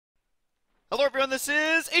Hello everyone, this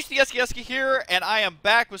is Husky here, and I am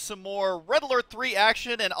back with some more Red Alert 3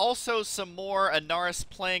 action, and also some more Ahnaris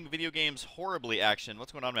playing video games horribly action.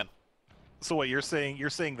 What's going on, man? So what you're saying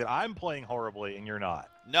that I'm playing horribly and you're not?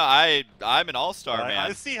 No, I'm an all-star, man.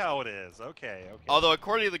 I see how it is. Okay. Although,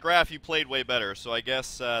 according to the graph, you played way better, so I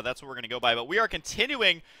guess that's what we're going to go by. But we are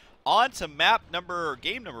continuing on to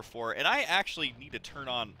game number 4, and I actually need to turn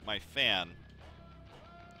on my fan.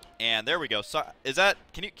 And there we go. So, is that?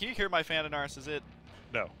 Can you hear my fan, Ahnaris? Is it?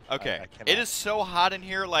 No. Okay. I It is so hot in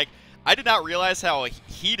here. Like, I did not realize how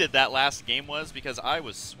heated that last game was because I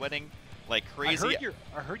was sweating like crazy.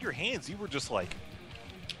 I heard your hands. You were just like.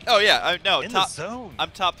 Oh yeah. No. In the zone.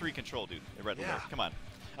 I'm top 3 control, dude. Red Alert. Yeah. Come on.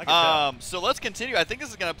 I can tell. So let's continue. I think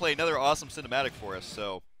this is gonna play another awesome cinematic for us.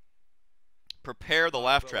 So prepare the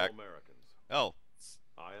laugh track. Americans, Oh.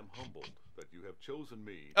 I am humbled that you have chosen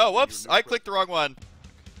me. Oh, whoops! I clicked the wrong one.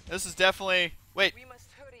 This is definitely. Wait.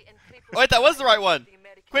 Wait, that was the right one.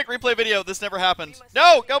 Quick replay video. This never happened.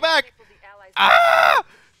 No, go back. Ah!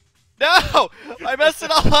 No! I messed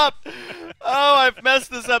it all up. Oh, I've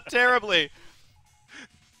messed this up terribly.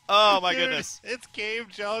 Oh my goodness. It's Gabe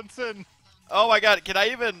Johnson. Oh my God. Can I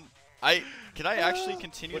even? Can I actually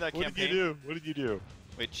continue that campaign? What did you do?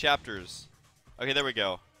 Wait, chapters. Okay, there we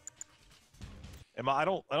go. I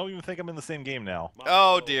don't even think I'm in the same game now.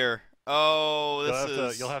 Oh dear. Oh,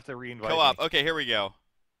 this you'll have to reinvite co-op. me. Okay, here we go.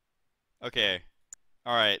 Okay.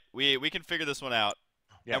 All right. We can figure this one out.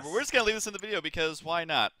 Yes. And we're just gonna leave this in the video because why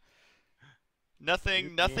not?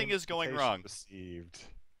 Nothing is going wrong. Received.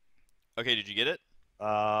 Okay, did you get it?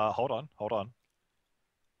 Hold on.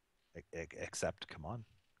 Accept. Come on,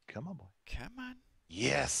 boy. Come on.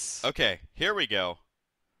 Yes. Okay, here we go.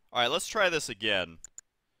 All right, let's try this again,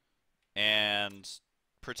 and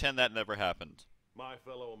pretend that never happened. My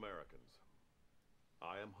fellow Americans,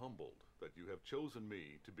 I am humbled that you have chosen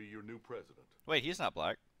me to be your new president. Wait, he's not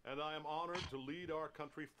black. And I am honored to lead our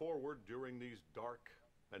country forward during these dark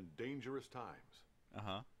and dangerous times.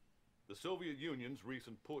 Uh-huh. The Soviet Union's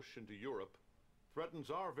recent push into Europe threatens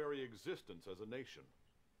our very existence as a nation.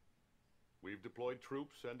 We've deployed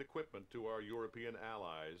troops and equipment to our European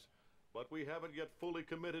allies, but we haven't yet fully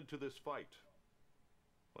committed to this fight.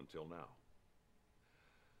 Until now.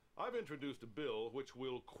 I've introduced a bill which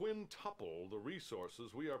will quintuple the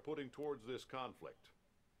resources we are putting towards this conflict.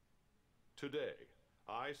 Today,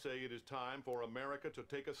 I say it is time for America to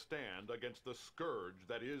take a stand against the scourge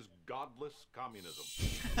that is godless communism.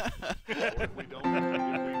 Or if we don't,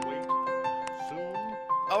 if we wait, soon,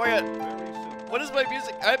 Oh my God. very soon. What is my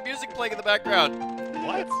music? I have music playing in the background.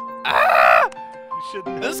 What? Ah! You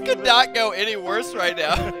shouldn't. This could not go any worse right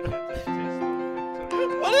now.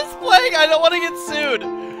 What is playing? I don't want to get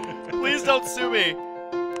sued. Please don't sue me.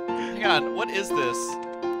 Hang on, what is this?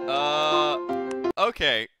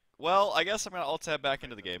 Okay. Well, I guess I'm gonna alt-tab back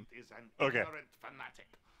into the game. Is an Okay. ignorant fanatic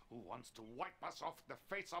who wants to wipe us off the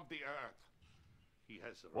face of the earth. He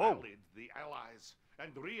has Whoa. rallied the allies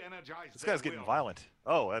and re-energized This guy's their getting will. violent.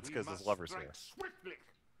 Oh, that's We because his must lover's strike here. swiftly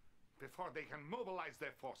before they can mobilize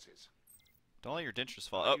their forces. Don't let your dentures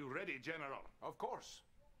fall. Are Oh, you ready, General? Of course.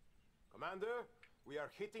 Commander, we are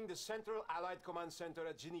hitting the Central Allied Command Center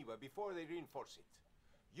at Geneva before they reinforce it.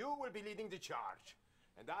 You will be leading the charge,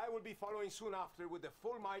 and I will be following soon after with the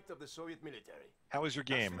full might of the Soviet military. How was your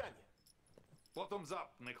game? Bottoms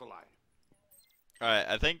up, Nikolai. all right.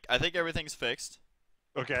 I think everything's fixed.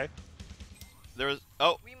 Okay. There was.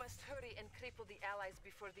 Oh, We must hurry and cripple the Allies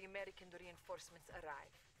before the American reinforcements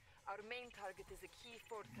arrive. Our main target is a key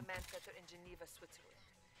forward command center in Geneva, Switzerland.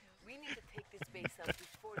 We need to take this base out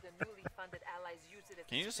before the newly funded Allies use it as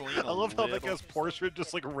Can you just a lean I love how that little- guy's portrait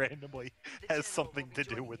just like randomly The has general something will to be do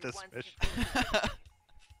joining with you this once mission. before-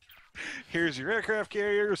 Here's your aircraft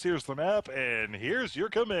carriers, here's the map, and here's your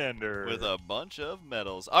commander. with a bunch of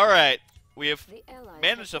medals. All right, we have The Allies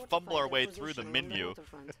managed to have fumble our fortified way their through the position on menu.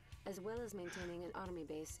 waterfront, as well as maintaining an army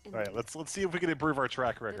base in All right, let's see if we can improve our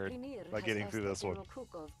track record by getting through this one.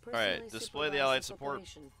 All right, display the Allied support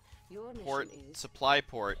port, supply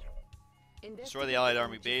port. Destroy the Allied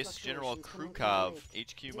army base. General Krukov.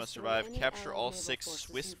 HQ must survive. Capture all 6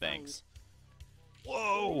 Swiss banks.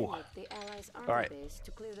 Whoa! The Allies' army All right. base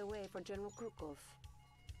to clear the way for General Krukov.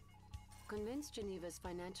 Convince Geneva's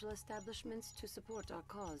financial establishments to support our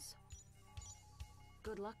cause.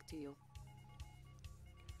 Good luck to you.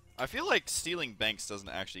 I feel like stealing banks doesn't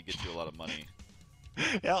actually get you a lot of money.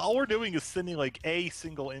 Yeah, all we're doing is sending like a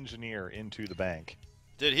single engineer into the bank.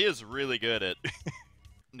 Dude, he is really good at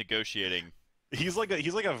negotiating. He's like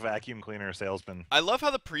a vacuum cleaner salesman. I love how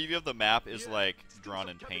the preview of the map is like drawn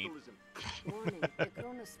in paint. Warning, the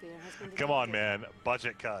chronosphere has been Come on, detected. man.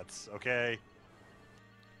 Budget cuts, okay?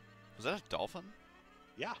 Was that a dolphin?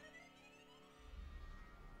 Yeah.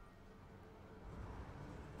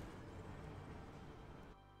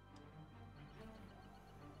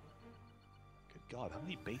 Good God, how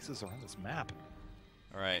many bases are on this map?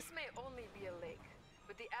 All right. This may only be a lake,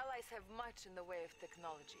 but the Allies have much in the way of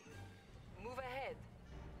technology. Move ahead,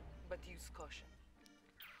 but use caution.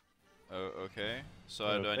 Oh, okay.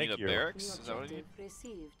 So do I need a thank you. barracks? Is that what I need?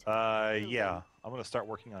 Received. Yeah. I'm gonna start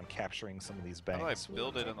working on capturing some of these How do I banks.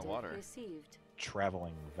 build it in the water? Received.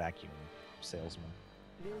 Traveling vacuum salesman.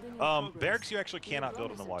 Building in progress. Barracks you actually cannot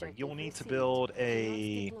build in the water. Objective You'll need to received. build Do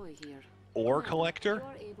a not deploy here. ore Command, collector. you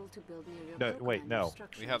are able to build near your No, crew wait, commander no.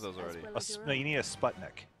 We have those structures, already. as well as your No, you own. need a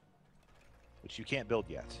Sputnik, which you can't build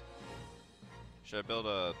yet. Should I build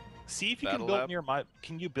a... See if you Battle can build lab? near my.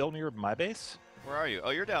 Can you build near my base? Where are you? Oh,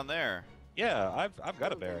 you're down there. Yeah, I've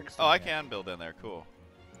got a barracks. Oh, down I here. can build in there. Cool.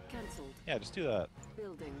 Cancelled. Yeah, just do that.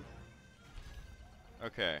 Building.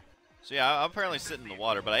 Okay. So yeah, I'm apparently sitting in the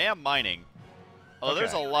water, but I am mining. Oh,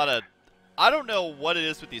 there's a Okay. lot of... I don't know what it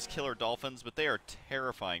is with these killer dolphins, but they are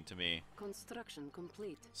terrifying to me. Construction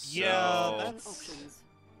complete. Yeah, So- that's- Options.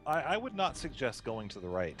 I would not suggest going to the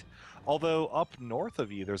right. Although up north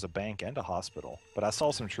of you, there's a bank and a hospital. But I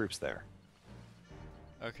saw some troops there.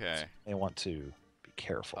 Okay. They want to be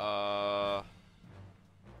careful. I'm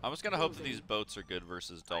just gonna hope that these boats are good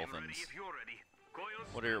versus dolphins.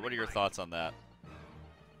 What are your thoughts on that?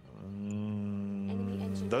 Enemy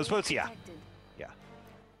engineer Those boats, yeah. detected.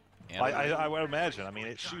 And I would imagine. I mean,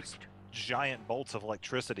 it shoots giant bolts of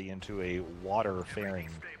electricity into a water-faring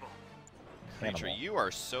creature, animal. you are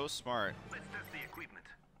so smart.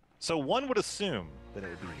 So one would assume that it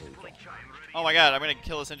would be illegal. Oh my god, I'm gonna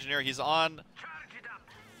kill this engineer. He's on.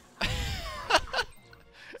 So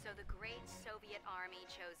the great Soviet army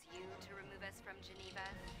chose you to remove us from Geneva?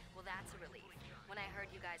 Well, that's a relief. When I heard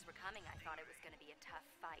you guys were coming, I thought it was going to be a tough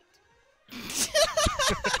fight.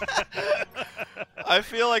 I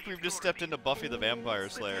feel like we've just stepped into Buffy the Vampire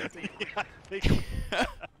Slayer. I think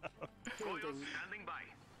Building.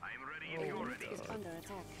 Oh, Unit is under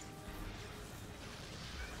attack.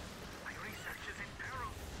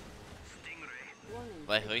 Warning.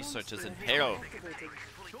 My Advanced research is in spread peril. activated.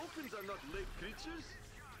 Dolphins are not lake creatures.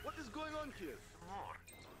 What is going on here?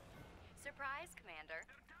 Surprise, Commander.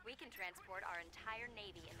 We can transport our entire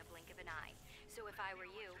navy in the blink of an eye. So if I were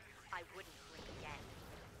you, I wouldn't blink again.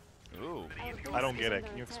 Ooh. Our base I don't is get it. under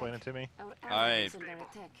Can you explain it attack. to me? Our ally is I- under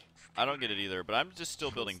attack. I don't get it either, but I'm just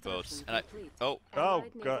still building boats. And I. Construction Oh. Oh,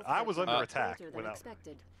 Allied good. naval I was threat under is attack greater than without-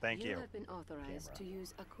 expected. Thank you. have been authorized Camera. to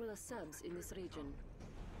use Aquila subs in this region.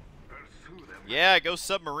 Yeah, go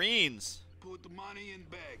submarines. Put money in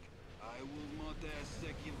bag. I will not ask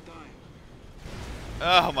second time.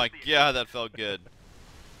 Oh my god, that felt good.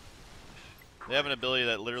 They have an ability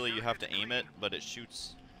that literally you have to aim it, but it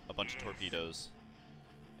shoots a bunch of torpedoes.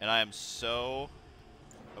 And I am so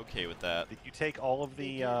okay with that. Did you take all of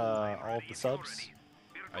the subs?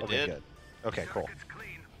 I Okay, did. good. Okay, cool.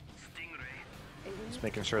 Just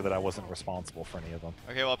making sure that I wasn't responsible for any of them.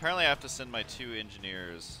 Okay, well apparently I have to send my 2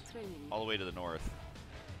 engineers Training. all the way to the north.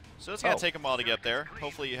 So it's gonna Oh. take them a while to get up there.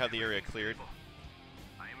 Hopefully you have the area cleared.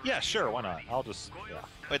 Yeah, sure. Why not? I'll just yeah.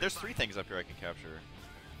 Wait, there's 3 things up here I can capture.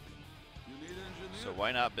 You need engineer? So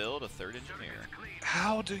why not build a 3rd engineer?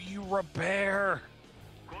 How do you repair?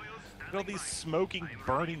 Build these smoking,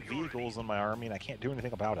 burning vehicles in my army, and I can't do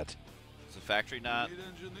anything about it. Is the factory not Need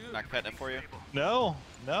engineer? competitive for you? No,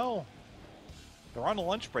 no. They're on a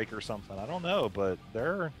lunch break or something. I don't know, but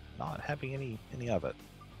they're not having any of it.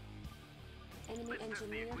 Enemy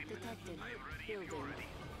engineer detected. Building.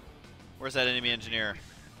 Where's that enemy engineer?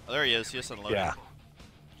 Oh, there he is. He just unloaded. Yeah.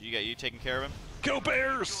 You taking care of him? Go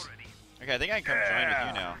Bears! Okay, I think I can come join with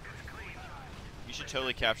you now. You should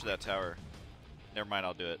totally capture that tower. Never mind,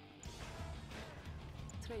 I'll do it.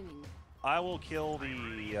 Training. I will kill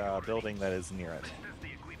the building that is near it.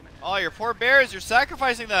 Oh, your poor bears! You're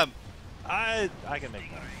sacrificing them! I can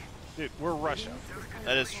make that. Dude, we're Russia.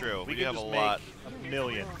 That is true. We do can have a just lot. make a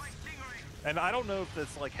million. And I don't know if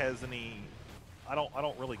this like has any. I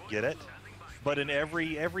don't really get it. But in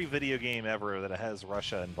every video game ever that has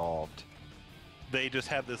Russia involved, they just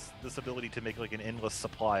have this ability to make like an endless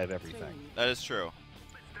supply of everything. Training. That is true.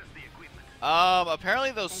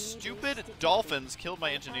 Apparently those stupid dolphins killed my Our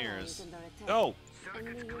ally engineers. is under attack. Oh,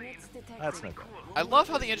 Enemy units detected. that's no good. I love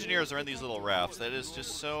how the engineers are in these little rafts. That is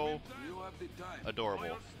just so You have the time.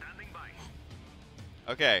 adorable.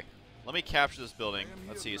 Okay, let me capture this building.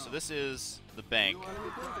 Let's see. So this is the bank. Enemy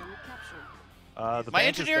building captured. The My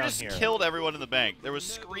bank is engineer down just here. killed everyone in the bank. There was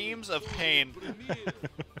screams of pain.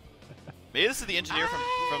 Maybe this is the engineer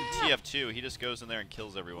from TF2. He just goes in there and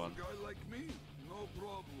kills everyone. Guy like me, no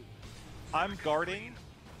problem. I'm guarding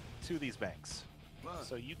two of these banks,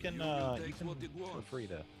 so you can feel free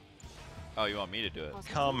to Oh, you want me to do it?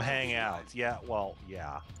 come hang out. Yeah, well,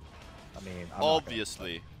 yeah. I mean, I'm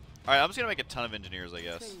obviously. All right, I'm just gonna make a ton of engineers, I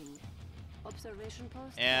guess, Training. Observation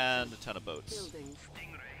post. and a ton of boats. Building.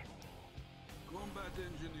 Combat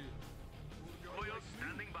engineer.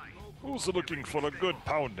 Who's looking for a good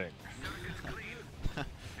pounding?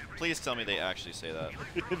 Please tell me they actually say that.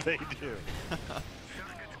 They do.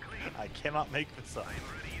 I cannot make this up.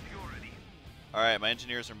 All right, my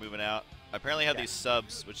engineers are moving out. I apparently have these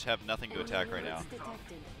subs, which have nothing to attack right now.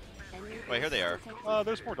 Wait, here they are.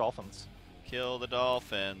 There's more dolphins. Kill the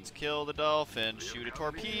dolphins. Kill the dolphin. Shoot a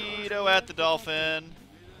torpedo at the dolphin.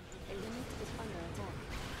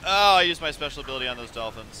 Oh, I used my special ability on those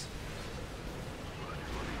dolphins.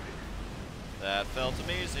 That felt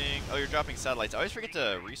amazing. Oh, you're dropping satellites. I always forget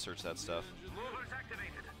to research that stuff.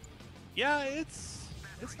 Yeah, it's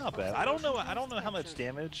not bad. I don't know how much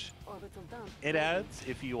damage it adds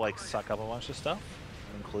if you like suck up a bunch of stuff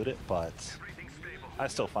and include it, but I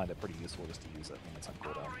still find it pretty useful just to use it when it's on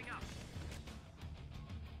cooldown.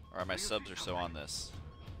 Alright, my subs are so on this.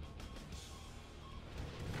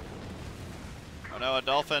 Oh no, a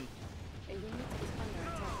dolphin.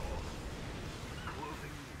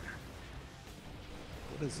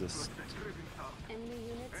 What is this? Enemy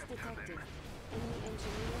units detected. Enemy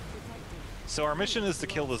engineer detected. So our mission is to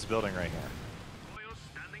kill this building right here.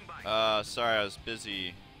 Sorry, I was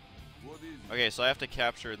busy. Okay, so I have to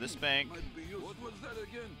capture this bank, What was that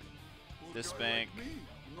again? this bank,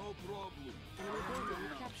 No problem. Enemy building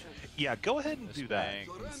captured. Yeah, go ahead and This do that bank.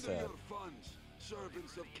 Surrender instead. your funds,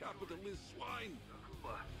 servants of capitalist swine.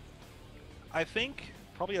 I think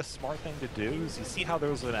probably a smart thing to do is you see how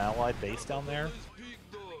there's an allied base down there.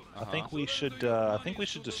 I think we should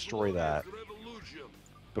destroy that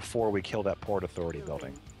before we kill that Port Authority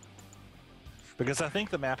building, because I think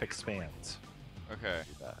the map expands. Okay.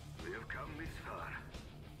 Do that.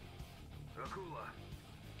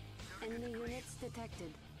 Enemy units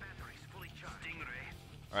detected.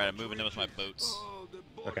 Alright, I'm moving in with my boats. Oh, the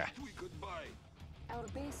boats Okay. we could buy. Our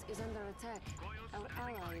base is under attack. Our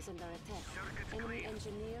ally is under attack. Enemy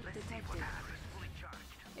engineer detected.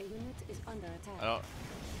 A unit is under attack. I don't.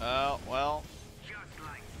 Well.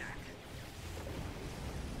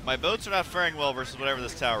 My boats are not faring well versus whatever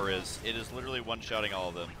this tower is. It is literally one-shotting all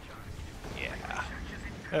of them. Yeah.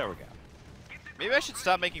 There we go. Maybe I should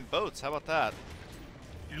stop making boats. How about that?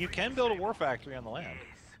 You can build a war factory on the land.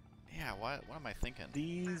 Yeah, what am I thinking?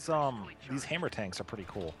 These hammer tanks are pretty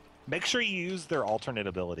cool. Make sure you use their alternate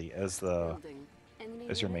ability as the Building. Enemy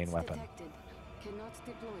as your main units weapon. Detected. Cannot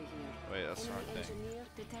deploy here. Wait, that's the Enemy wrong thing. engineer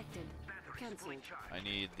detected. Cancelled. I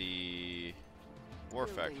need the war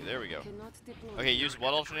factory. Building. There we go. Cannot deploy Okay, here. use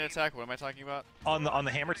what alternate attack? What am I talking about? on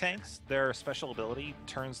the hammer tanks. Their special ability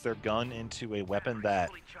turns their gun into a weapon that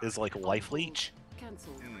is like life leech,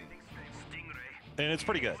 Cancelled. and it's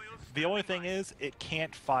pretty good. The only thing is, it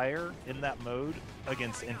can't fire in that mode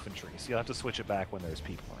against infantry, so you'll have to switch it back when there's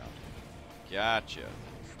people around. Gotcha.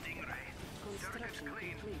 Construction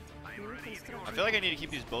complete. New construction. I feel like I need to keep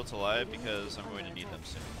these boats alive because I'm going to need them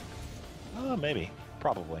soon. Maybe.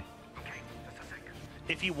 Probably.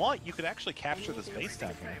 If you want, you could actually capture this base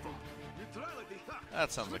down here.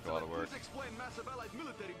 That sounds like a lot of work.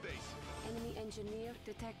 Enemy engineer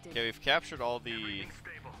detected. Okay, we've captured all the...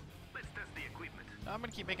 No, I'm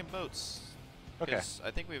going to keep making boats. Okay. 'Cause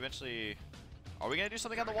I think we eventually... Are we going to do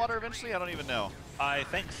something on the water eventually? I don't even know. I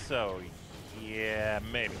think so. Yeah,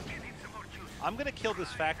 maybe. I'm gonna kill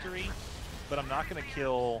this factory, but I'm not gonna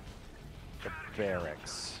kill the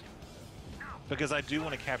barracks, because I do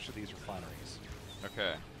want to capture these refineries.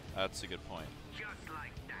 Okay, that's a good point.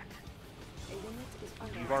 A unit is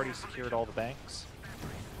under You've already secured all the banks.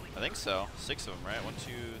 I think so. 6 of them, right? 1,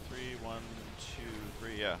 2, 3, 1, 2,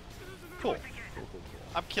 3, yeah. Cool.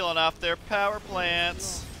 I'm killing off their power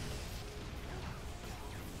plants.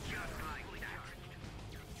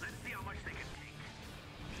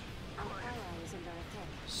 Our ally is under attack.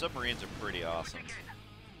 Submarines are pretty awesome.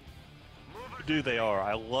 Dude, they are.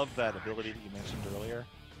 I love that ability that you mentioned earlier,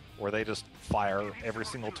 where they just fire every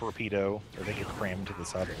single torpedo, or they get crammed to the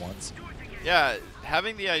side at once. Yeah,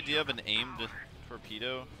 having the idea of an aimed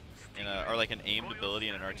torpedo, in a, or like an aimed ability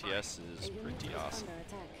in an RTS is A unit pretty is awesome. under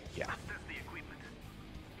attack. Yeah.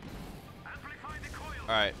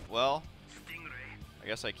 Alright, well, I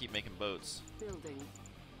guess I keep making boats. Building.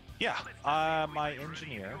 Yeah. My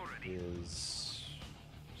engineer is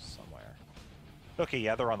somewhere. Okay,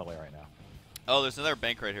 yeah, they're on the way right now. Oh, there's another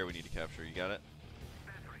bank right here we need to capture. You got it?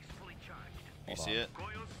 You Hold see on. it?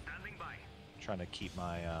 Trying to keep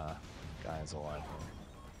my guys alive here.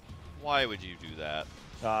 Why would you do that?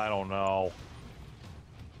 I don't know.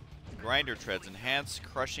 Grinder treads. Enhance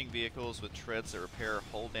crushing vehicles with treads that repair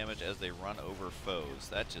hull damage as they run over foes.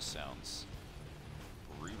 That just sounds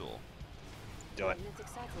brutal. Do it.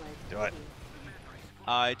 Do it.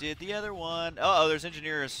 I did the other one. Uh oh, there's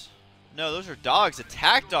engineers. No, those are dogs.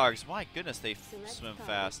 Attack dogs. My goodness, they swim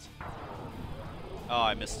fast. Oh,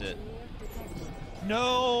 I missed it.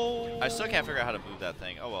 No! I still can't figure out how to move that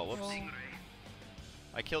thing. Oh well, whoops.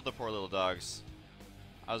 I killed the poor little dogs.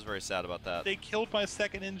 I was very sad about that. They killed my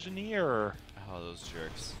second engineer. Oh, those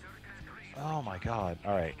jerks. Oh my god.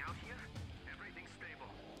 Alright.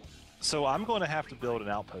 So I'm going to have to build an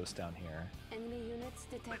outpost down here. Enemy units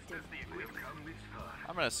detected.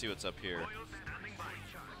 I'm gonna see what's up here.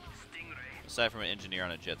 Aside from an engineer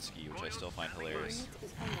on a jet ski, which I still find hilarious. Unit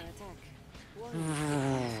is under attack. Warning,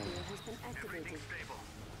 has been activated.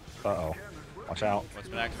 Uh-oh. Watch out. What's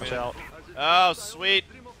been activated? Watch out. Oh, sweet.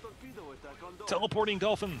 Teleporting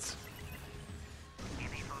dolphins.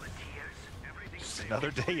 Just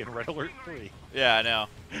another day in Red Alert 3. Yeah, I know.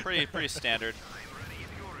 Pretty standard.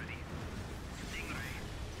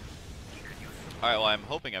 Alright, well, I'm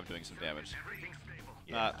hoping I'm doing some damage.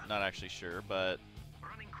 Yeah. Not actually sure, but...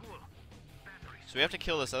 So we have to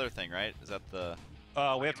kill this other thing, right? Is that the...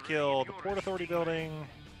 We have to kill the Port Authority building,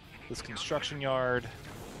 this construction yard,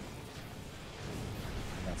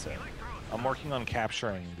 and that's it. I'm working on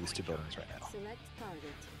capturing these two buildings right now. Select target.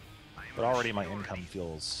 But already my income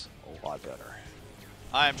feels a lot better.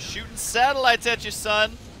 I'm shooting satellites at you,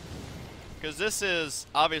 son! Because this is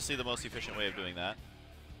obviously the most efficient way of doing that.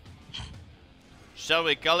 Shall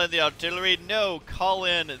we call in the artillery? No, call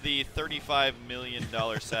in the $35 million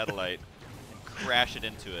satellite and crash it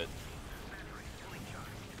into it.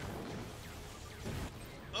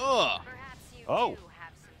 Ugh! Oh!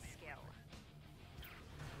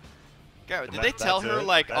 God, did they tell her,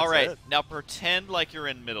 like, That's alright, it. now pretend like you're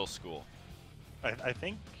in middle school? I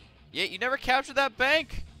think... Yeah, you never captured that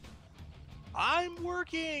bank! I'm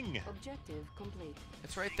working! Objective complete.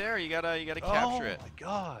 It's right there, you gotta capture it. Oh my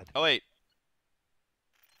god. Oh wait.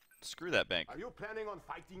 Screw that bank. Are you planning on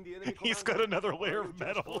fighting the enemy? He's Commander? got another layer Or are of you just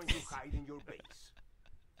medals. going to hide in your base?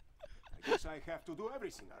 I guess I have to do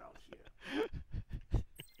everything around here.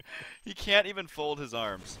 He can't even fold his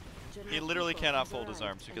arms. General He literally Krukov cannot has fold his arrived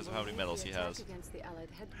arms because and of how will many lead medals the he attack has. against the Allied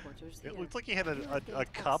headquarters It here. looks like he had You have a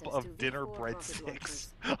gained cup access of to dinner V4 breadsticks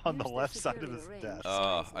rocket on the Use left side of security his range desk.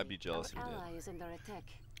 Oh, wisely. I'd be jealous if Our he did. ally is under attack.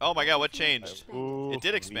 Oh my god, what If changed? expanded, Ooh, It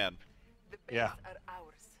did expand. The base Yeah. are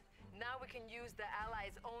ours. Now we can use the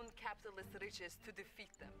Allies' own capitalist riches to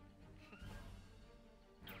defeat them.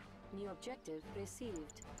 New objective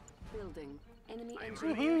received. Building. Enemy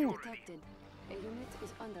engineer detected. A unit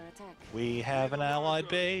is under attack. We have an allied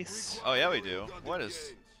base. Oh yeah, we do. What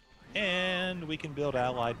is... And we can build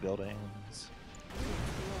allied buildings.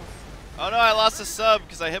 Oh no, I lost a sub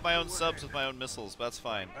because I hit my own subs with my own missiles. But that's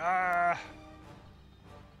fine. Ah.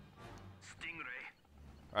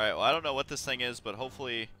 Alright, well I don't know what this thing is, but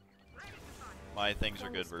hopefully my things are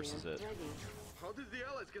good versus it. How did the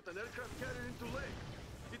Allies get an aircraft carrier into lake?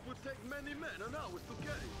 It would take many men an hour to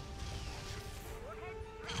carry.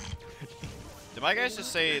 Did my guys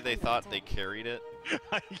just say they thought they carried it?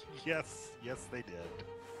 Yes, they did.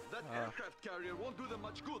 That aircraft carrier won't do them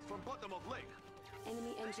much good from bottom of lake.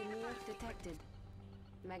 Enemy engineer detected.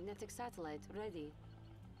 Magnetic satellite ready.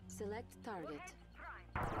 Select target.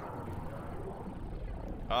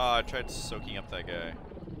 Oh, I tried soaking up that guy.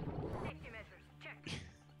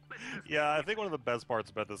 Yeah, I think one of the best parts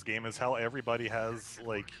about this game is how everybody has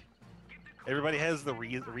the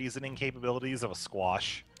reasoning capabilities of a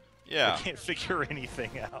squash. Yeah. I can't figure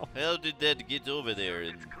anything out. How did that get over there?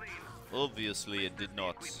 And obviously it did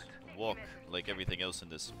not walk like everything else in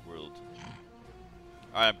this world.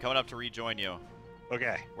 Alright, I'm coming up to rejoin you.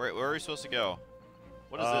 Okay. Where are we supposed to go?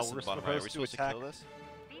 What is this in We're the bottom right? Are we supposed to supposed to attack- kill this?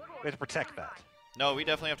 We have to protect that. No, we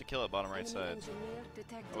definitely have to kill it bottom right Enemy side. engineer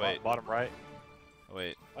detected. Oh, wait. Bottom right. Oh,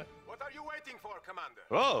 wait. What are you waiting for, Commander?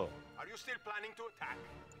 Oh! Are you still planning to attack?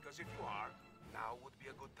 Because if you are, now would be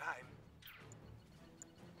a good time.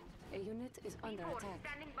 A unit is under attack.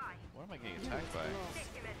 What am I getting attacked by? Lost.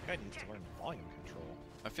 Guy needs to learn volume control.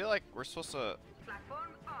 I feel like we're supposed to...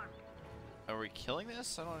 Are we killing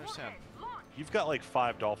this? I don't understand. You've got like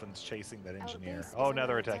 5 dolphins chasing that engineer. Oh, now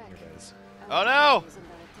they're attacking your base. Oh no! Is under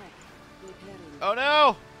attack. Repairing. Oh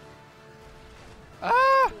no!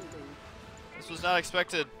 Ah! Building. This was not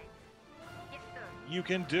expected. You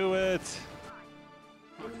can do it!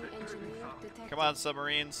 Enemy engineer detected. Come on,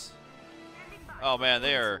 submarines. Oh man,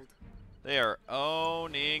 they are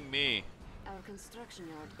owning me. Our construction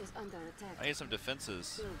yard is under attack. I need some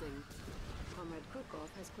defenses. Building. Comrade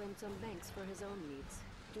Krukov has claimed some banks for his own needs.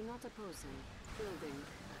 Do not oppose him. Building.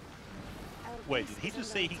 Our Wait, base did he is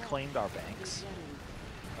just under say he attack. claimed our banks?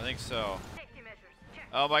 I think so.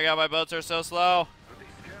 Oh my god, my boats are so slow.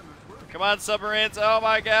 Come on, submarines. Oh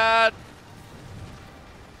my god.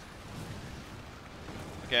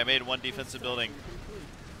 Okay, I made one defensive building.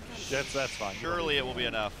 That's fine. Surely it will be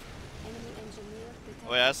enough. Enemy engineer detected.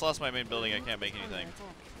 Wait, I just lost my main building. I can't make Unit is anything. under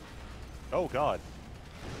attack. Oh god.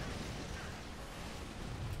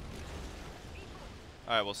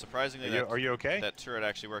 Alright, well, surprisingly, Are you okay? that turret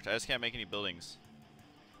actually worked. I just can't make any buildings.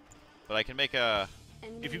 But I can make a...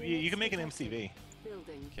 Enemy If you units can make an detected. MCV.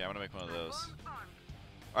 Building. Okay, I'm gonna make one of those.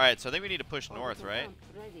 Alright, so I think we need to push north, Orbital right? pump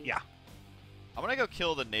ready. Yeah. I'm gonna go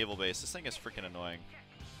kill the naval base. This thing is freaking annoying.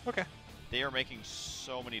 Okay. They are making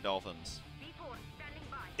so many dolphins.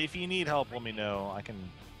 If you need help, let me know. I can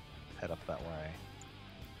head up that way.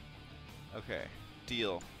 Okay,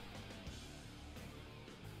 deal.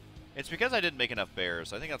 It's because I didn't make enough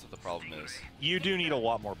bears. I think that's what the problem is. You do need a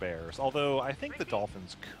lot more bears, although I think the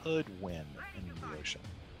dolphins could win in the ocean.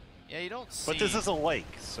 Yeah, you don't see... But this is a lake,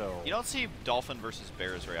 so... You don't see dolphin versus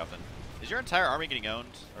bears very often. Is your entire army getting owned,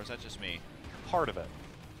 or is that just me? part of it.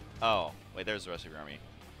 Oh, wait, there's the rest of your army.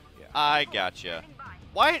 Yeah. I gotcha.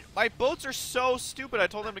 Why? My boats are so stupid. I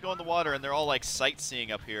told them to go in the water, and they're all like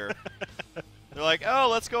sightseeing up here. They're like, oh,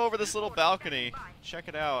 let's go over this little balcony. Check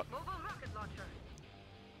it out.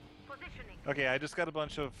 Okay, I just got a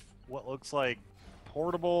bunch of what looks like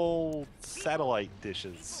portable satellite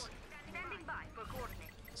dishes.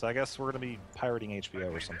 So I guess we're going to be pirating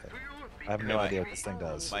HBO or something. I have no Right. idea what this thing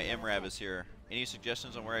does. My MRAB is here. Any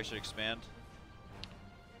suggestions on where I should expand?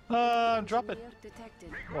 Drop it Engineer detected.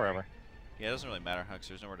 wherever. Yeah, it doesn't really matter, Hux.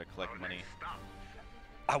 There's nowhere to collect money.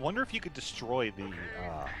 I wonder if you could destroy the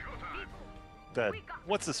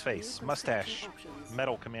what's his face, mustache,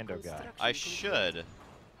 metal commando guy. I should.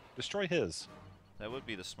 Destroy his. That would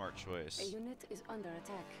be the smart A choice. unit is under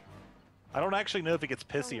attack. I don't actually know if it gets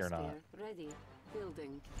pissy or not. Chronosphere ready.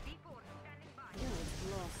 Building. Unit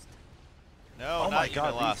lost. No, Oh not my even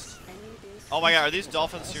God, lost. Enemy base Oh my god, are these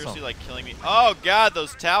dolphins seriously like killing me? Oh god,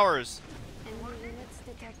 those towers! Enemy units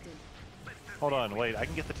detected. Hold on, wait, I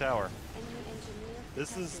can get the tower. Enemy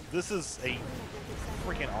engineer This is a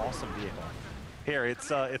freaking awesome vehicle. Here,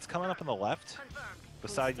 it's coming up on the left,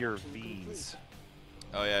 beside your V's.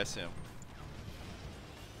 Oh yeah, I see 'em.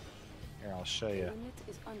 Here, I'll show you. Unit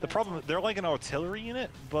is under The problem, they're like an artillery unit,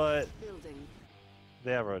 but building.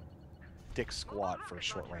 they have a dick squat for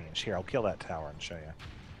short range. Here, I'll kill that tower and show you.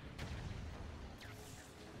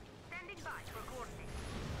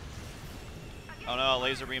 Oh no,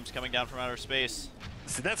 laser beams coming down from outer space.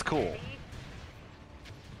 See, that's cool.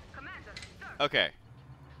 Okay.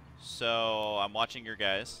 So, I'm watching your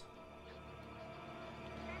guys.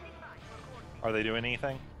 Are they doing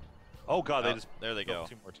anything? Oh god, they Oh, just there they built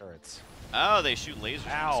go. 2 more turrets. Oh, they shoot lasers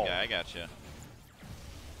from Ow. the sky. I gotcha.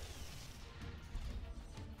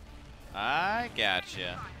 I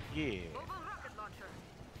gotcha. Yeah.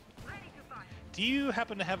 Do you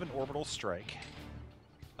happen to have an orbital strike?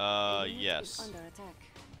 Unit is Yes. under attack.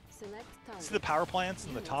 Select target. See the power plants in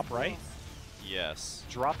the Unit top right? lost. Yes.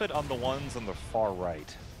 Drop it on the ones on the far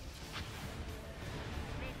right.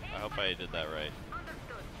 I hope I did that right.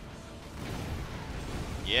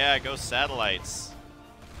 Yeah, go satellites.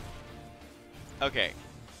 Okay.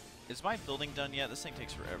 Is my building done yet? This thing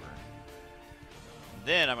takes forever.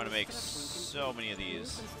 Then I'm gonna make Construction so complete. many of New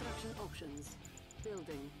these. construction options.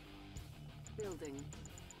 Building. Building.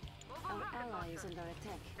 Our ally is under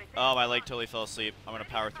attack. Oh, my leg totally fell asleep. I'm gonna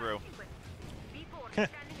power through.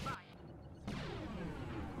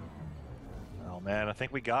 Oh man, I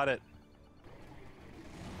think we got it.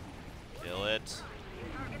 Kill it.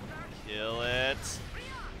 Kill it.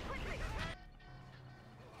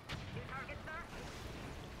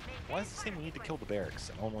 Why is it saying we need to kill the barracks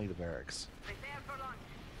and only the barracks?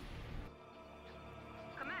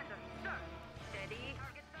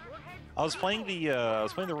 I was playing the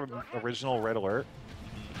original Red Alert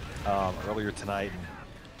earlier tonight,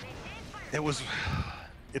 and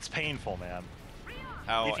it's painful, man.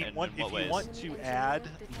 How If you and want in what ways? to add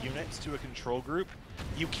units to a control group,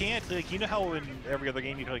 you can't, like, you know how in every other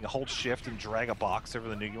game you can like hold shift and drag a box over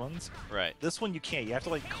the new ones? Right. This one you can't. You have to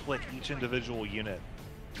like click each individual unit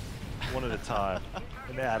one at a time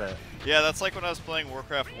and add it. Yeah, that's like when I was playing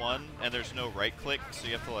Warcraft 1 and there's no right click, so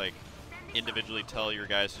you have to like individually tell your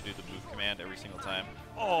guys to do the move command every single time.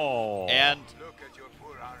 Oh. And Look at your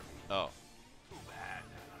poor army. oh, Too bad,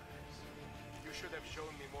 Ahnaris. You should have shown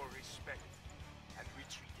me more respect and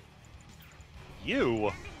retreated.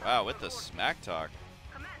 You. wow, with the smack talk.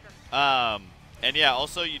 And yeah,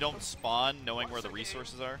 also you don't spawn knowing where the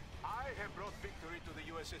resources are. I have brought victory to the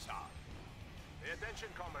USSR. Pay attention,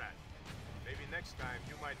 comrade. Maybe next time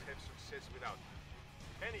you might have success without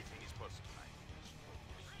me. Anything is possible.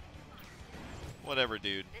 Whatever,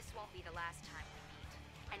 dude. This won't be the last time we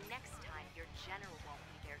meet. And next time, your general won't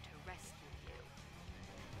be there to rescue you.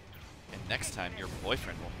 And next time, your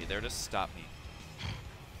boyfriend won't be there to stop me.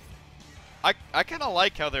 I kind of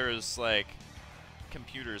like how there's like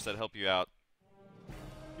computers that help you out.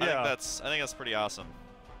 Yeah. I think that's pretty awesome.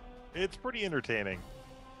 It's pretty entertaining.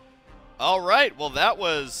 All right. Well, that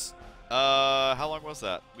was how long was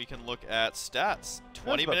that? We can look at stats.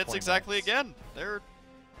 20 about minutes 20 exactly minutes. again.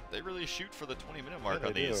 They really shoot for the 20-minute mark Yeah,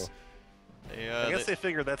 on they these. I guess they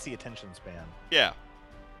figure that's the attention span. Yeah.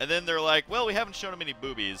 And then they're like, well, we haven't shown them any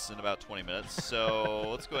boobies in about 20 minutes, so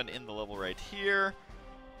let's go ahead and end the level right here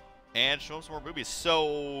and show them some more boobies.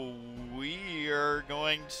 So we are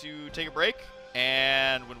going to take a break,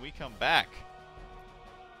 and when we come back,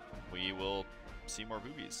 we will see more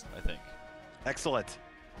boobies, I think. Excellent.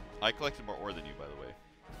 I collected more ore than you, by the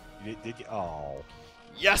way. Did you? Oh.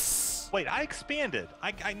 Yes! Wait, I expanded.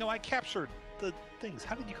 I know I captured the things.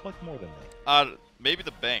 How did you collect more than me? Maybe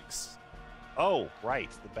the banks, Oh,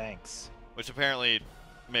 right, the banks. which apparently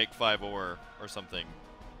make 5 ore or something.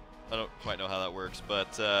 I don't quite know how that works,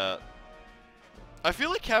 but I feel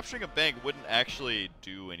like capturing a bank wouldn't actually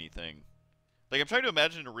do anything. Like, I'm trying to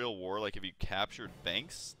imagine in a real war, like, if you captured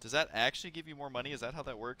banks, does that actually give you more money? Is that how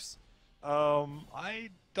that works? I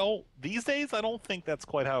don't. These days, I don't think that's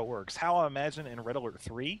quite how it works. How I imagine in Red Alert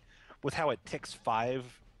 3, with how it ticks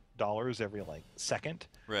 $5 every like second.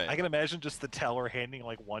 Right. I can imagine just the teller handing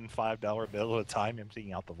like one $5 bill at a time,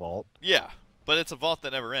 emptying out the vault. Yeah, but it's a vault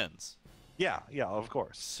that never ends. Yeah, of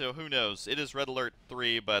course. So who knows? It is Red Alert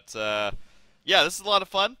 3, but yeah, this is a lot of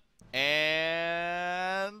fun,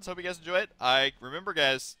 and hope you guys enjoy it. Remember,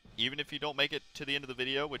 guys, even if you don't make it to the end of the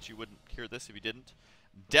video, which you wouldn't hear this if you didn't,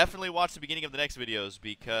 definitely watch the beginning of the next videos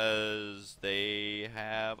because they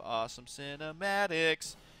have awesome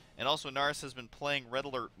cinematics. And also, Ahnaris has been playing Red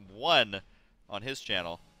Alert 1 on his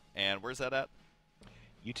channel. And where's that at?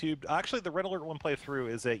 YouTube. Actually, the Red Alert 1 playthrough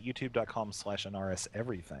is at youtube.com/Ahnaris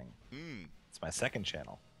everything. It's my second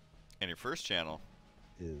channel. And your first channel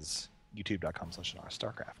is youtube.com/Ahnaris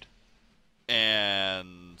Starcraft.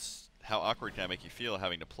 And how awkward can I make you feel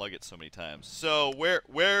having to plug it so many times? So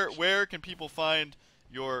where can people find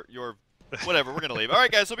your whatever, we're going to leave. All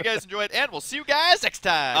right, guys, hope you guys enjoyed, and we'll see you guys next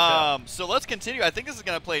time. So let's continue. I think this is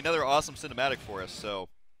going to play another awesome cinematic for us, so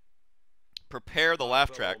prepare the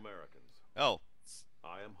laugh track. Americans, Oh.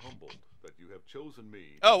 I am humbled that you have chosen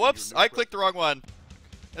me. Oh, whoops, I clicked the wrong one.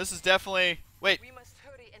 This is definitely... Wait. We must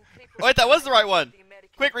hurry and Oh, wait, that was the right one.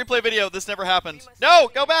 Quick replay video. This never happened. No,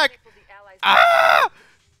 go back. Ah!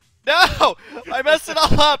 No! I messed it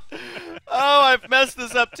all up. Oh, I've messed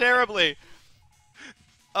this up terribly.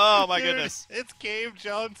 Oh my goodness. It's Gabe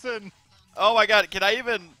Johnson. Oh my god, can I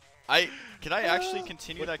even can I actually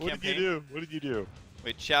continue that campaign? What did you do? What did you do?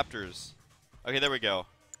 Wait, chapters. Okay, there we go.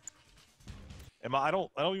 I don't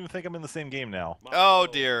even think I'm in the same game now. Oh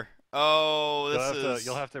dear. Oh, this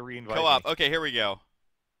you'll have to re-invite co-op. me. Okay, here we go.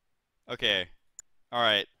 Okay. All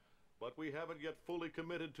right. But we haven't yet fully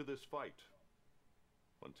committed to this fight.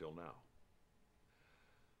 Until now.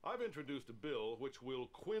 I've introduced a bill which will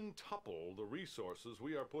quintuple the resources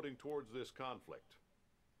we are putting towards this conflict.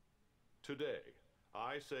 Today,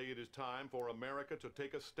 I say it is time for America to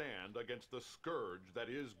take a stand against the scourge that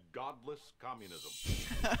is godless communism.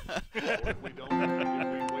 Or if we don't,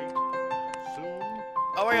 if we wait, soon,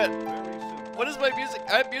 oh my god. very soon. What is my music?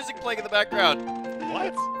 I have music playing in the background.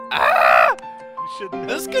 What? Ah! You shouldn't.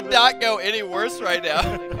 This could not go any worse right now.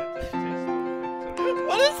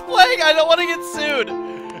 What is playing? I don't want to get sued.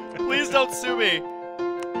 Please don't sue me.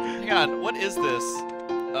 Hang on, what is this?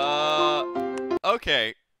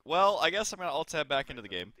 Okay. Well, I guess I'm gonna alt-tab back into the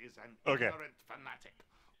game. Okay.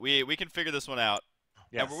 We can figure this one out.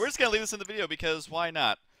 Yes. And we're just gonna leave this in the video because why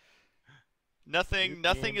not? Nothing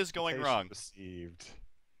is going wrong. Received.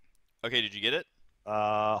 Okay, did you get it?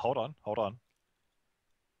 Hold on.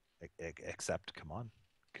 Accept. Come on,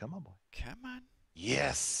 boy. Come on.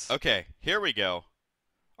 Yes. Okay, here we go.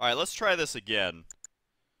 All right, let's try this again.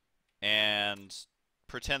 And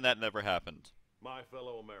pretend that never happened. My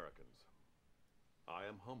fellow Americans, I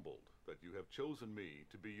am humbled that you have chosen me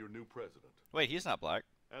to be your new president. Wait, he's not black.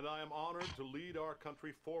 And I am honored to lead our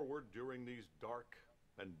country forward during these dark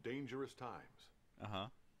and dangerous times. Uh-huh.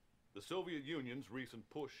 The Soviet Union's recent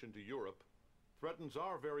push into Europe threatens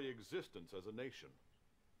our very existence as a nation.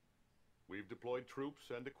 We've deployed troops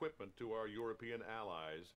and equipment to our European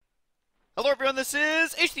allies, Hello everyone, this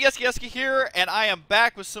is Husky here, and I am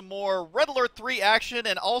back with some more Red Alert 3 action,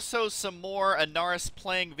 and also some more Ahnaris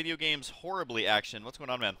playing video games horribly action. What's going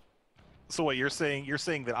on, man? So what you're saying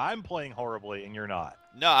that I'm playing horribly and you're not?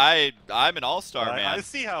 No, I'm an all-star, man. I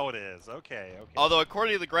see how it is. Okay. Although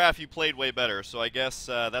according to the graph, you played way better, so I guess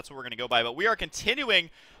that's what we're gonna go by. But we are continuing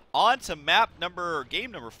on to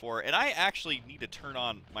game number 4, and I actually need to turn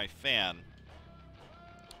on my fan.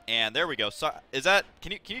 And there we go. So is that?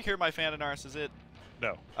 Can you hear my fan, Ahnaris? Is it?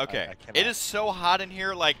 No. Okay. I cannot. It is so hot in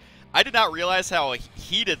here. Like, I did not realize how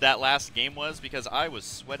heated that last game was because I was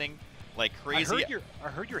sweating like crazy. I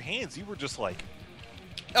heard your hands. You were just like.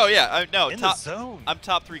 Oh yeah. No. In the zone. I'm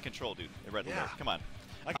top 3 control, dude. In Red Alert. Come on.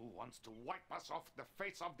 Who wants to wipe us off the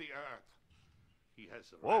face of the earth? He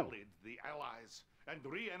has rallied the allies and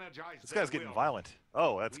re-energized. This guy's getting violent.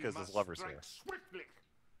 Oh, that's because his lover's here. Swiftly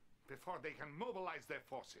before they can mobilize their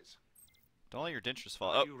forces. Don't let your dentures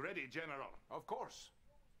fall. Are you ready, General? Of course.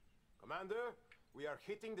 Commander, we are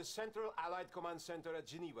hitting the Central Allied Command Center at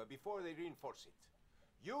Geneva before they reinforce it.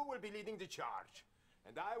 You will be leading the charge,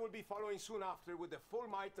 and I will be following soon after with the full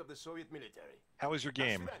might of the Soviet military. How was your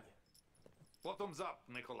game? Bottoms up,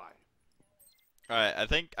 Nikolai. All right, I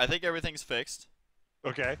think everything's fixed.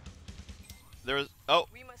 Okay. There was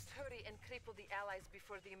We must hurry and cripple the Allies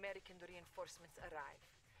before the American reinforcements arrive.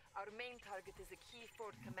 Our main target is a key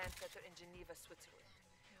forward command center in Geneva, Switzerland.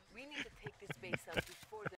 We need to take this base out before the